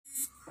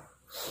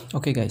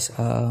Okay, guys,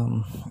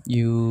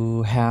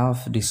 you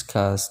have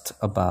discussed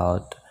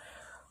about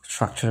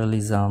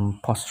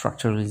structuralism,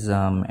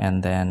 post-structuralism,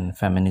 and then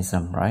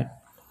feminism, right?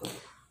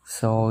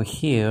 So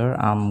here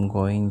I'm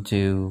going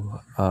to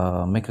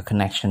make a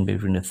connection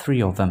between the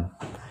three of them,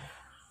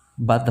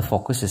 but the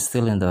focus is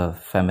still in the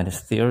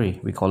feminist theory.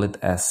 We call it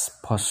as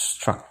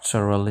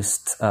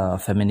post-structuralist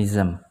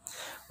feminism,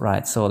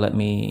 right? So let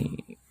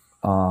me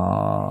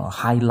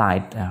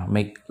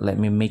let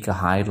me make a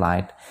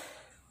highlight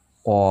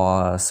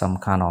or some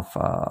kind of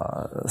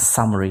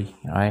summary,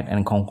 right,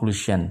 and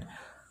conclusion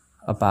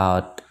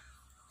about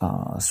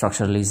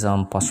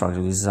structuralism,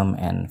 post-structuralism,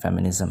 and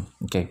feminism.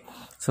 Okay,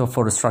 so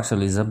for the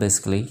structuralism,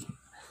 basically,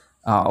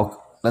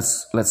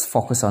 let's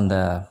focus on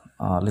the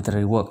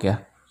literary work, yeah,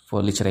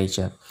 for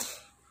literature.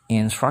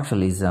 In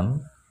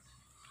structuralism,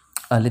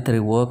 a literary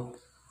work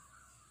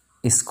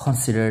is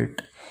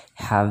considered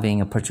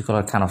having a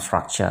particular kind of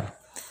structure.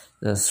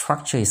 The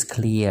structure is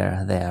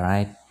clear there,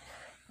 right?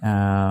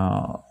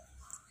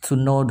 To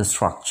know the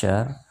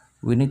structure,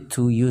 we need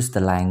to use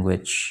the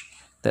language.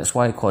 That's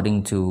why,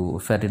 according to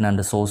Ferdinand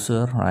de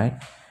Saussure, right?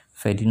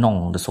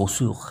 Ferdinand de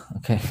Saussure,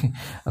 okay?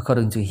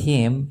 According to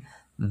him,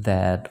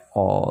 that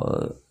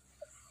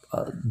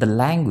the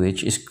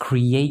language is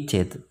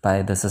created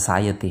by the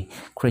society,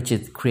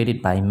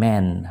 created by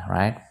men,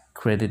 right?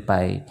 Created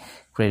by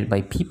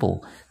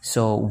people.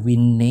 So we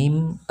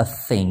name a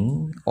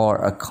thing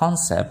or a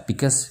concept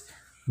because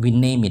we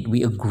name it,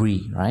 we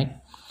agree, right?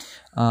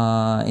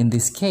 In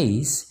this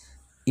case,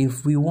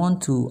 if we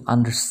want to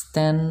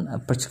understand a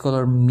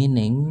particular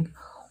meaning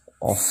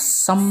of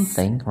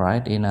something,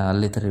 right, in a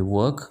literary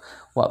work,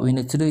 what we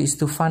need to do is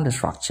to find the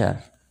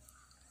structure,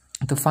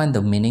 to find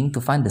the meaning, to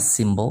find the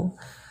symbol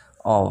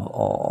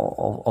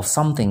of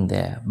something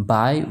there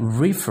by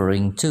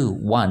referring to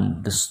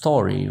one, the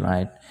story,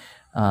 right,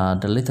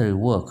 the literary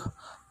work,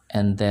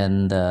 and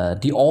then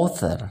the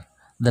author,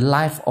 the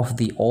life of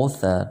the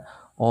author.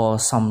 Or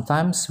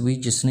sometimes we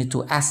just need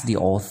to ask the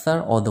author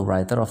or the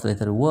writer of the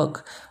literary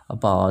work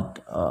about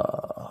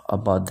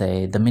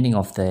the meaning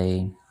of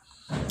the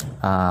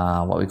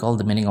what we call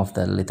the meaning of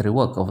the literary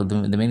work, or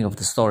the meaning of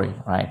the story,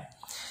 right?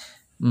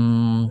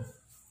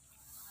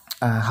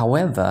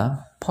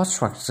 However,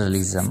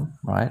 post-structuralism,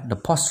 right, the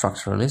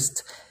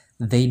post-structuralists,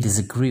 they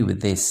disagree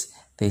with this.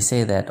 They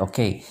say that,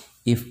 okay,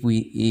 if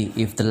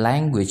the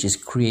language is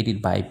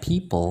created by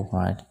people,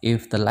 right,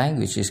 if the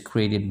language is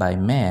created by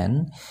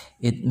men,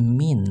 it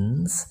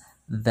means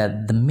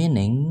that the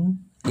meaning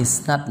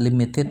is not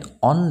limited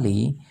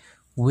only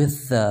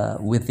with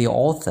the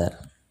author.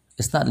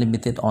 It's not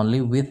limited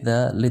only with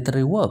the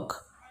literary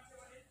work.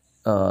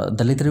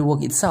 The literary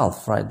work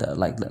itself, right?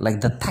 Like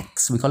the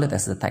text, we call it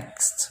as the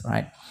text,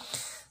 right?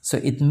 So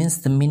it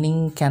means the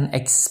meaning can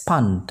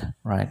expand,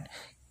 right?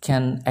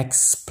 Can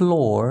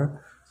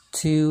explore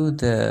to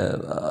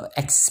the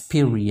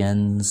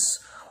experience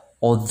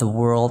or the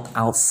world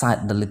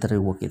outside the literary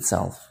work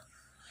itself.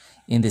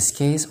 In this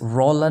case,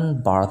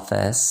 Roland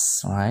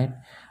Barthes, right,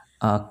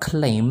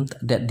 claimed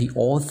that the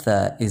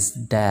author is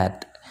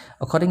dead.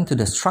 According to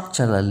the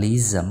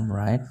structuralism,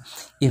 right,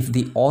 if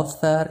the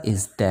author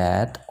is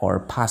dead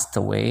or passed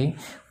away,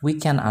 we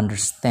can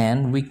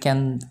understand, we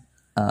can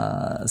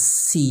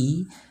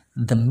see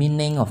the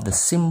meaning of the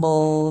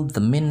symbol, the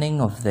meaning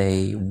of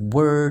the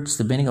words,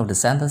 the meaning of the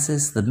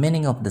sentences, the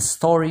meaning of the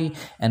story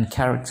and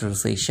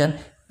characterization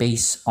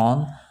based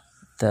on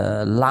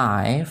the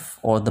life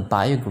or the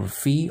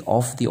biography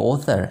of the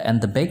author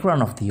and the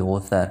background of the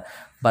author.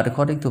 But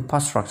according to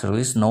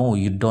post-structuralists, no,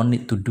 you don't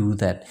need to do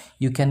that.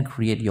 You can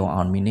create your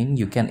own meaning.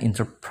 You can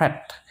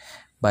interpret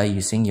by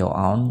using your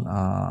own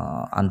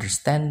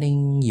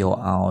understanding, your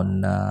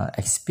own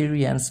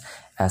experience,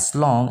 as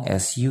long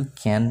as you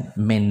can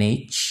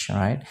manage,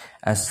 right?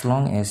 As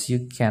long as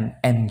you can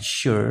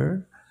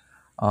ensure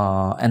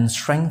and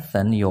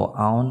strengthen your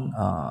own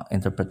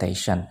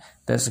interpretation.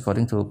 That's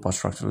according to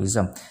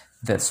post-structuralism.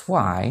 That's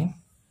why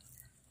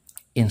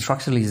in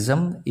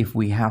structuralism, if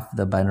we have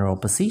the binary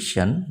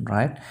opposition,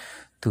 right,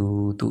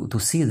 to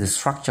see the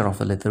structure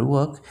of a literary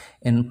work,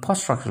 in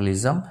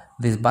post-structuralism,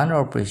 this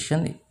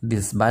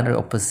binary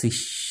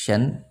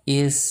opposition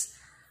is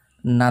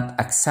not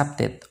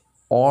accepted,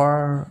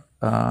 or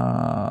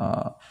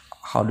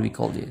how do we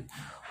call it,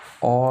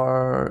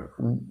 or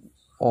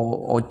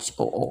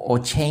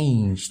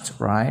changed,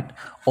 right,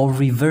 or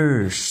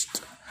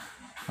reversed,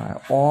 right?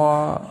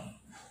 Or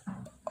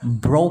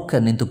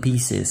broken into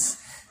pieces.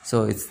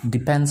 So it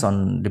depends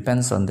on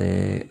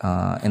the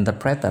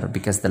interpreter,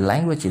 because the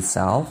language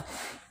itself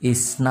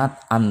is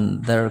not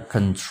under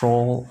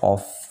control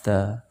of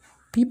the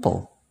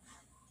people,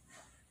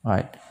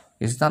 right?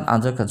 It's not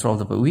under control of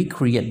the people. We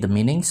create the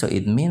meaning, so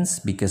it means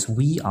because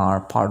we are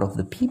part of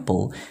the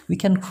people, we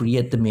can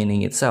create the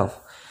meaning itself,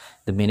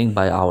 the meaning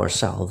by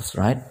ourselves,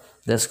 right?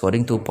 That's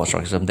according to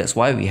post-structuralism. That's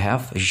why we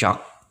have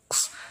Jacques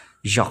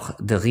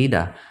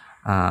Derrida,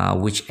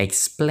 which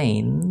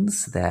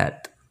explains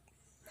that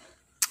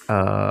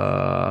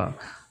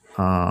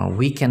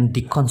we can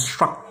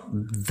deconstruct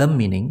the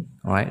meaning,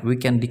 right? We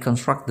can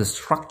deconstruct the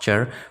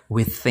structure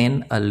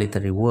within a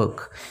literary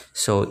work.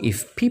 So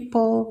if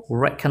people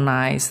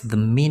recognize the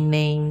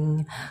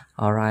meaning,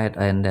 all right,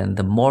 and then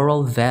the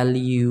moral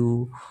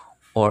value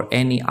or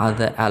any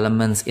other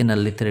elements in a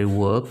literary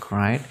work,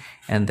 right?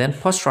 And then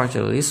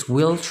post-structuralists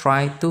will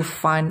try to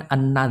find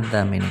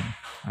another meaning,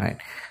 right?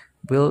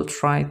 Will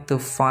try to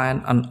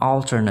find an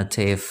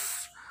alternative,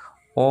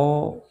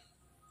 or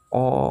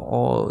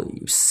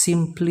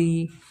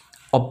simply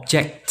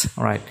object,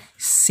 right?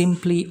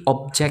 Simply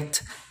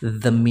object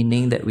the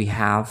meaning that we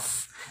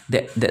have,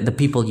 that the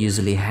people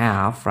usually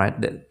have, right?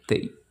 That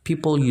the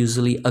people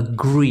usually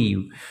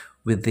agree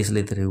with this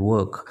literary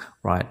work,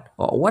 right?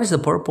 Or what is the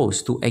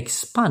purpose? To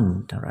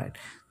expand, right?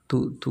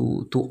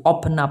 To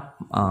open up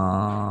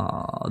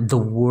the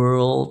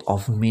world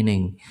of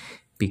meaning,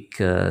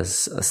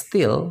 because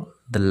still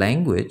the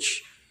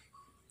language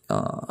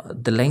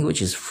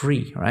is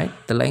free, right?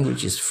 The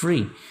language is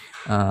free.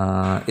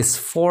 It's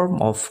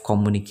form of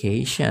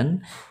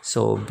communication.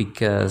 So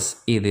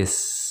because it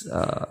is,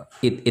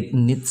 it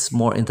needs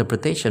more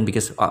interpretation.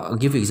 Because I'll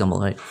give you an example,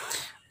 right?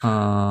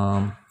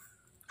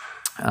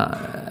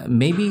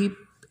 Maybe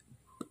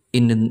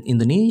in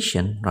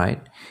Indonesian,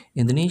 right?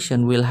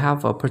 Indonesian will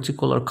have a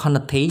particular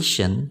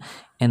connotation,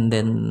 and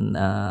then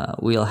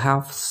we'll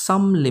have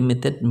some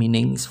limited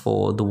meanings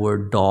for the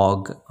word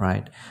dog,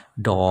 right?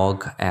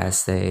 Dog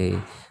as a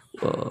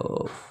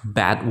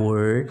bad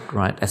word,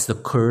 right? As the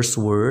curse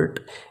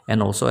word,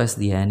 and also as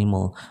the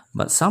animal.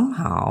 But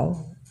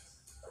somehow,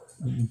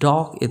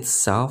 dog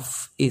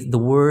itself, the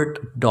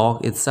word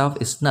dog itself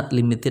is not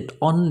limited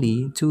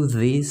only to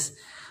these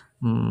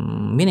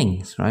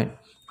meanings, right?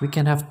 We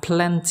can have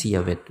plenty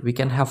of it. We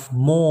can have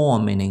more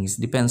meanings.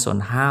 Depends on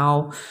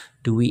how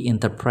do we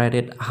interpret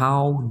it,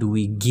 how do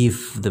we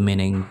give the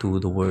meaning to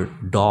the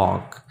word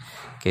dog.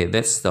 Okay,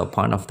 that's the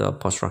point of the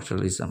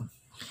post-structuralism.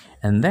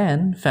 And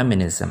then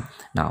feminism.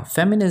 Now,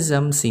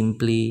 feminism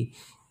simply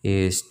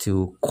is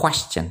to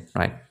question,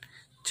 right?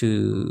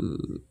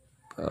 To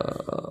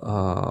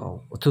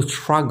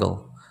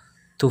struggle,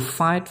 to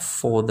fight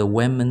for the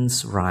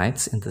women's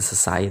rights in the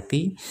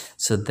society,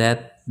 so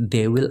that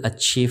they will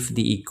achieve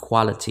the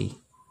equality,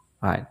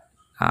 right?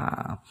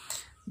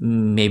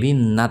 Maybe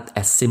not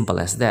as simple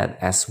as that,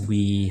 as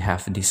we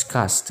have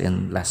discussed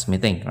in last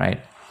meeting,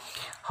 right?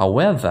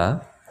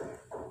 However,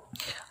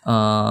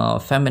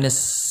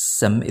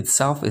 feminism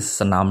itself is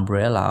an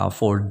umbrella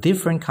for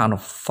different kind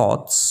of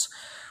thoughts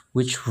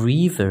which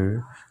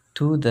refer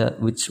to the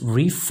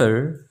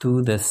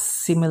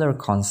similar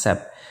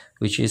concept,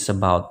 which is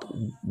about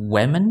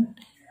women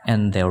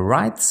and their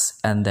rights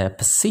and their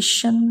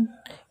position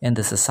in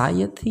the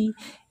society,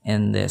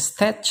 and their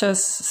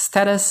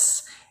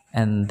status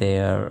and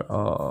their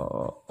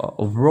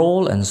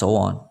role, and so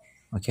on.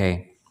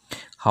 Okay.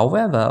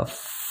 However,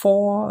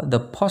 for the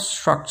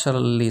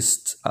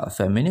post-structuralist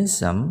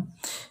feminism,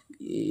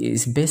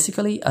 is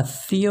basically a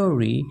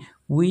theory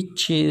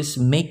which is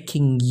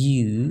making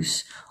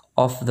use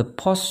of the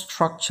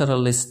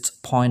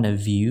post-structuralist point of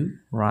view,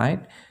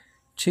 right,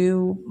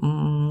 to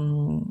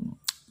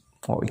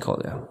what we call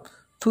it,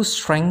 to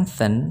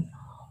strengthen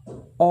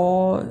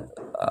or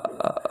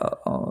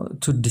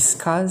to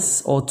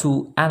discuss or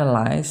to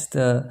analyze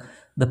the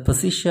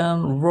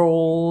position,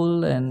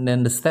 role, and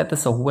then the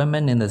status of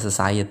women in the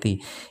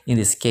society. In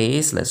this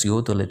case, let's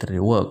go to literary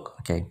work.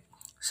 Okay,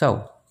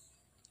 so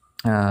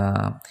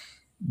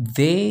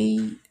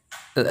the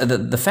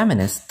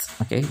feminists,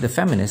 okay, the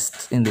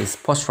feminists in this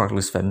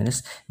post-structuralist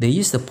feminists, they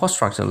use the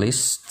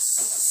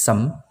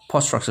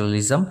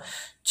post-structuralism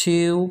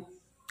to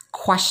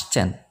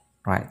question,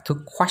 right? To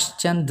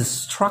question the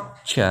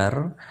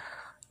structure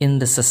in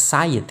the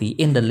society,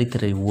 in the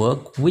literary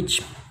work,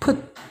 which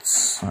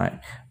puts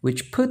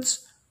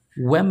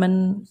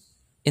women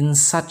in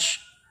such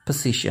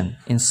position,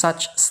 in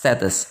such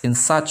status, in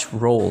such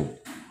role,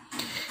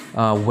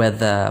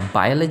 whether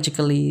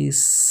biologically,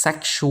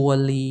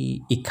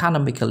 sexually,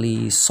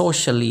 economically,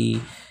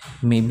 socially,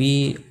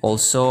 maybe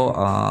also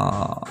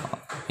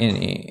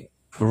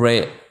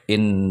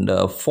in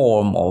the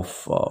form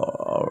of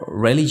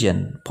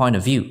religion point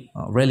of view,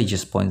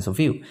 religious points of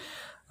view.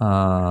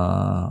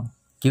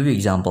 Give you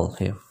example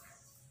here.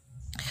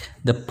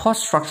 The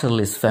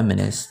post-structuralist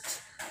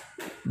feminists,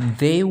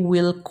 they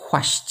will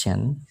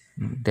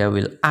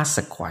ask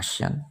a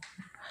question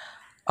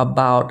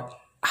about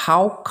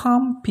how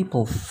come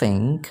people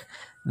think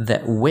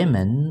that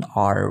women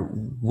are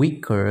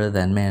weaker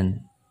than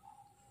men,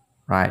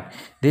 right?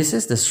 This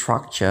is the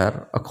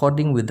structure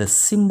according with the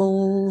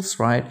symbols,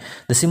 right?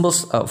 The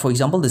symbols, for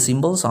example, the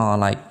symbols are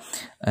like,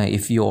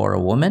 if you're a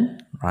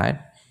woman, right,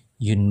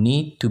 you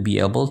need to be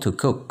able to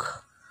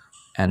cook,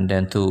 and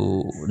then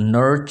to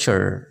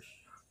nurture,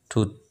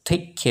 to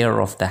take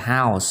care of the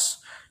house,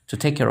 to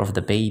take care of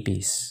the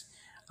babies,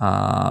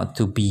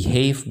 to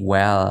behave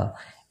well,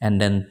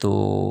 and then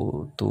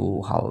to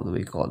how do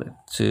we call it,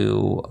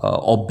 to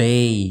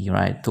obey,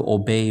 right? To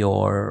obey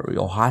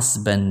your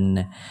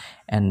husband.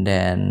 And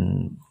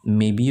then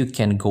maybe you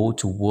can go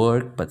to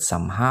work, but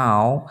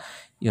somehow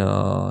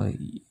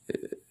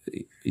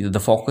the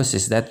focus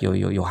is that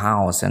your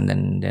house, and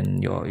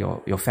then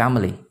your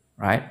family,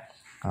 right?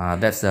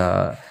 That's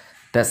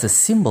a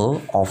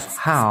symbol of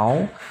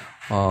how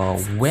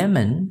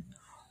women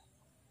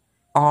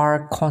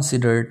are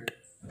considered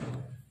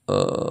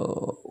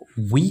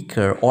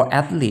weaker, or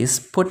at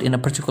least put in a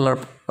particular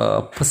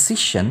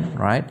position,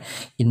 right,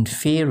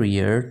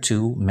 inferior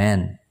to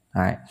men,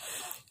 right?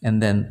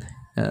 And then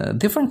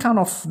different kind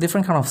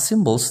of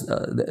symbols,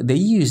 they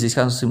use this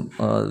kind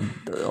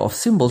of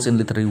symbols in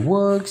literary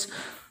works,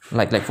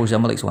 like for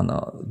example, like one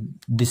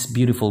this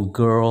beautiful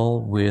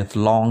girl with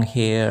long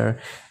hair,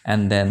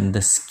 and then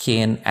the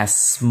skin as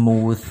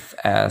smooth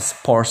as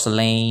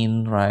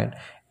porcelain, right?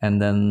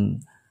 And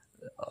then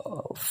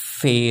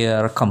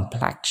fair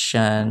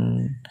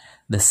complexion,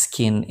 the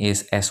skin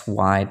is as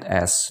white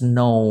as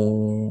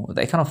snow,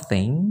 that kind of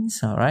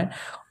things, all right,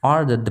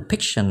 are the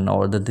depiction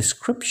or the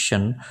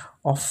description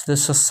of the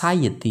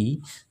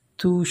society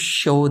to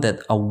show that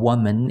a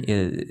woman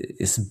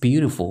is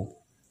beautiful,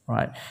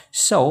 right?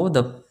 So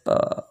the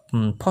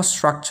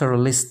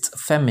post-structuralist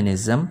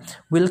feminism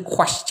will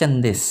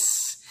question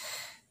this.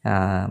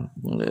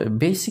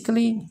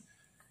 Basically,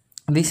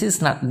 this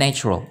is not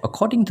natural.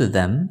 According to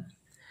them,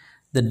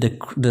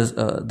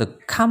 the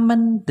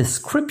common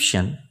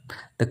description,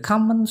 the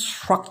common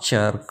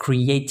structure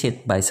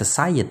created by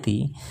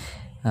society,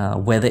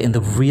 whether in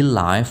the real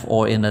life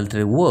or in a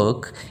literary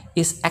work,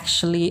 is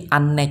actually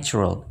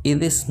unnatural.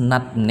 It is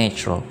not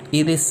natural.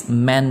 It is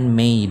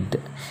man-made.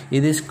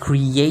 It is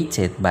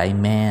created by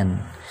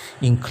man,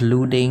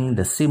 including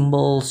the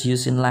symbols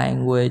used in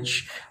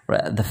language,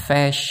 the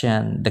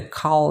fashion, the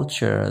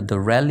culture, the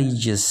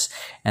religious,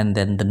 and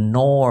then the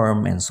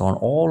norm, and so on.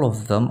 All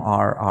of them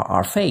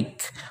are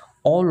fake.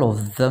 All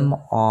of them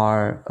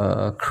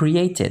are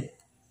created,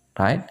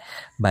 right,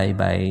 by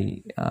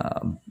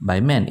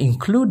men,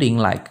 including,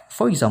 like,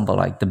 for example,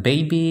 like the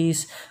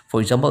babies.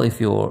 For example, if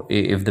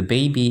the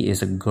baby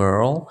is a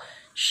girl,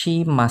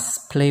 she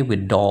must play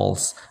with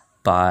dolls.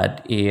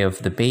 But if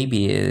the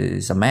baby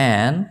is a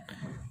man,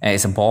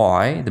 is a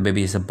boy, the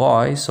baby is a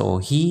boy, so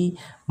he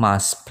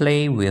must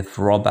play with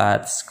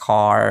robots,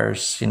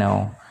 cars,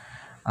 and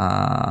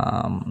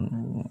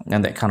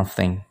that kind of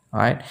thing,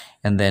 right?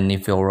 And then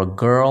if you're a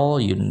girl,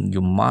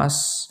 you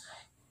must,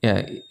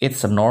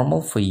 it's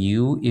normal for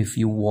you if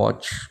you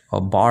watch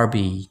a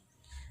Barbie,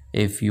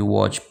 if you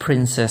watch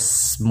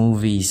princess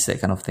movies,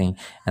 that kind of thing.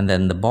 And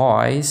then the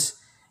boys,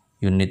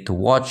 you need to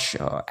watch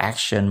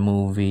action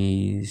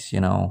movies,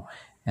 and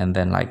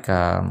then like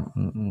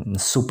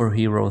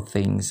superhero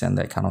things and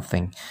that kind of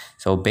thing.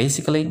 So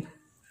basically,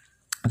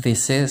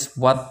 this is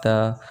what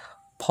the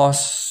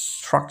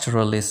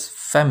post-structuralist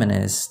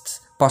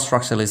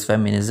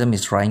feminism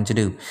is trying to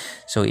do.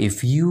 So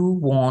if you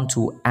want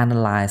to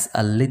analyze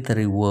a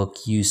literary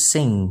work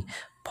using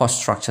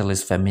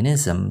post-structuralist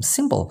feminism,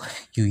 simple.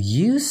 You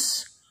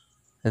use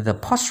the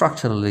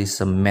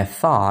post-structuralism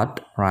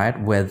method,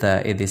 right?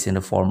 Whether it is in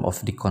the form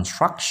of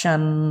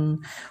deconstruction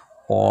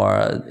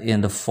or in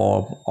the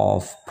form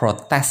of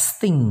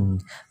protesting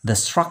the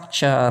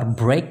structure,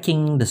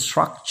 breaking the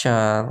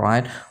structure,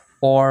 right?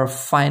 Or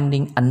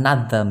finding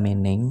another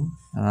meaning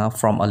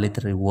from a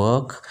literary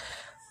work,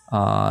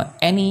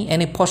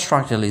 any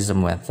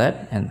post-structuralism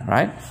method, and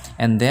right,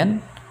 and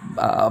then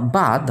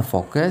but the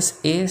focus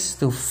is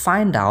to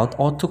find out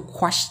or to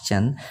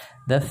question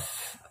the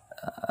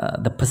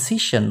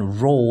position,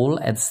 role,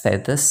 and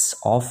status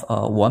of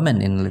a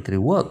woman in literary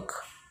work.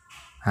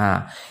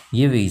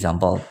 Give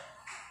example.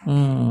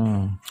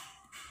 The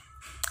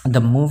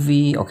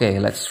movie, okay,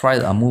 let's try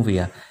a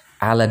movie.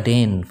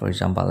 Aladdin, for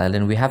example.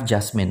 Aladdin, we have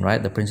Jasmine,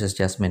 right? The Princess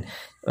Jasmine.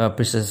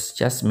 Princess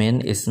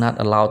Jasmine is not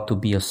allowed to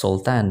be a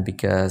sultan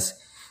because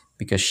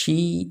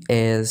she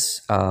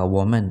is a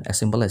woman, as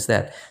simple as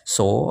that.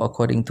 So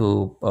according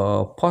to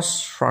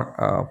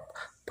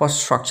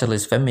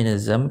post-structuralist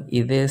feminism,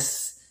 it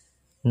is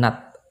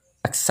not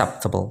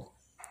acceptable.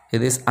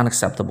 It is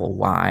unacceptable.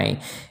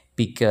 Why?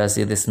 Because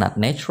it is not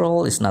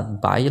natural, it's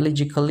not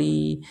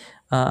biologically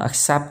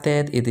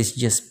accepted. It is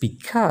just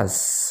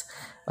because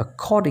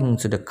according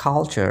to the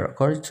culture,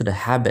 according to the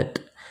habit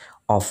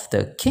of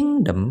the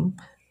kingdom,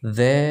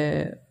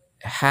 there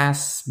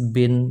has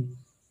been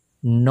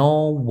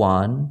no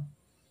one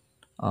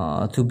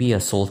to be a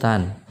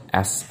sultan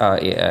as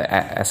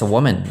a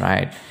woman,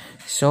 right?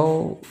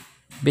 So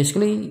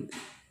basically,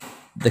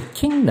 the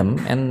kingdom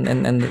and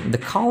the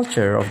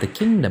culture of the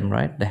kingdom,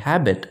 right, the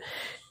habit,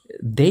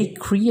 they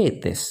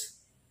create this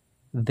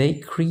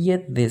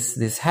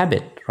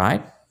habit,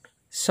 right?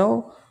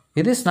 So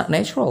it is not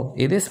natural,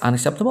 it is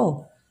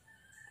unacceptable.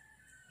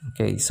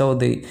 Okay, so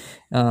they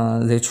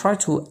try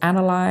to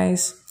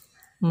analyze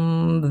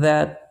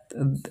that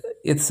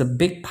it's a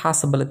big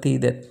possibility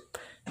that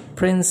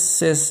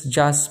Princess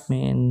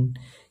Jasmine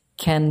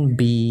can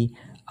be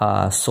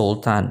a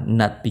sultan,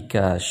 not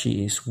because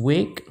she is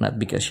weak, not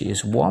because she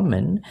is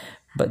woman,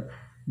 but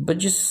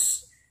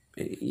just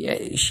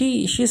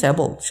she's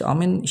able. I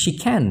mean, she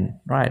can,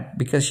 right?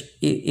 Because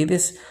it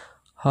is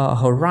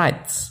her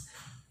rights.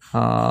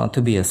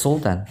 to be a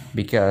sultan,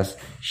 because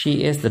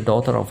she is the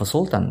daughter of a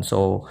sultan.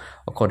 So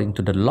according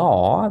to the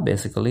law,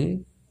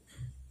 basically,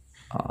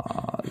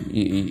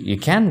 you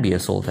can be a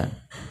sultan,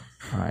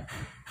 right?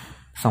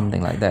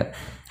 Something like that.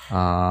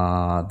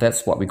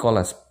 That's what we call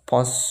as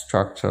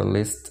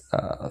post-structuralist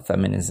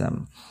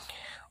feminism.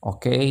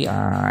 Okay,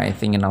 I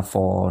think enough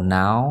for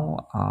now.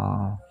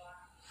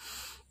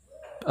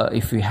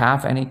 If you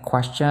have any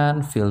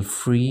question, feel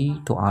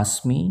free to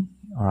ask me.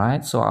 All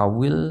right, so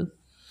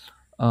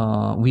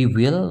we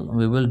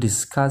will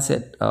discuss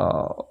it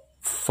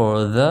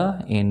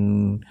further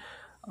in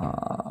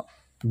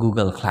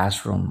Google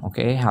Classroom.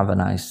 Okay, have a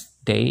nice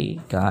day,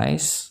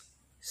 guys.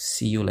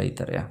 See you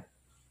later. Yeah.